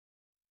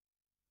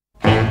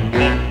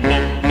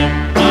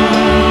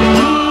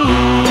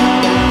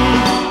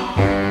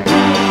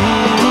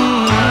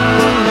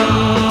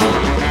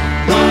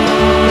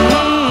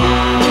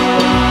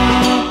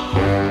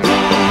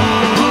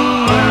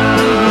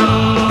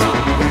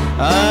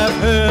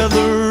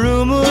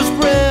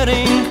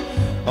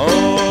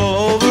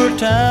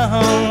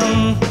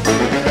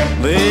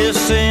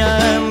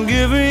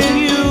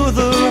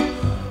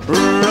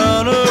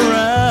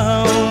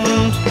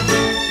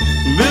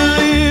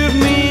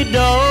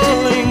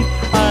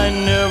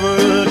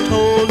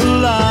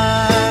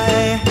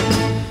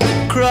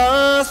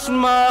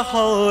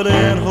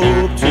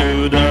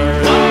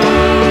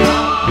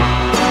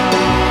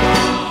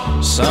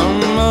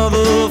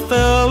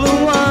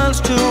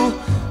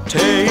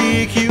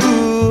take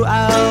you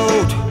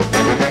out,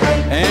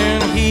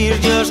 and he's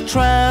just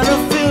trying to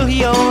fill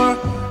your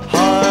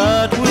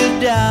heart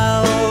with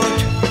doubt.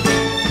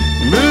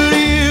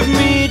 Believe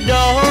me,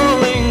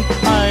 darling,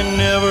 I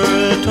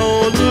never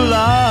told a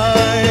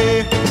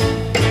lie.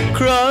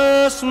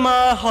 Cross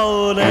my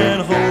heart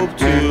and hope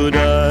to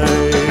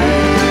die.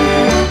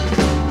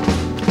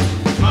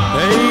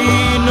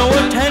 Pay no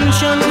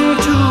attention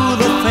to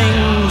the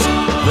things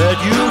that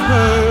you've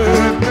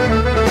heard.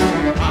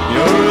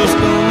 You're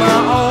still my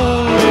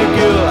only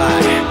girl,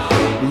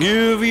 I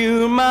give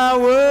you my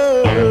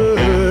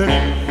word.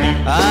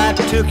 I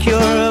took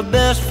your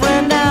best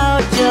friend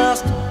out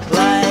just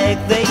like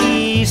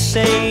they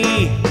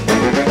say.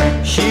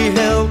 She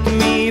helped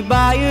me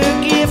buy a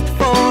gift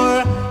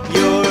for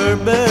your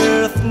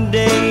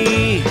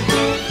birthday.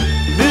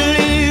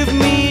 Believe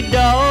me,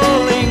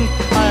 darling,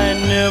 I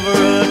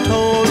never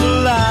told a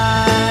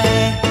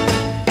lie.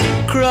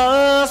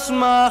 Cross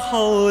my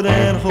heart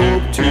and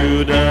hope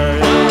to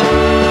die.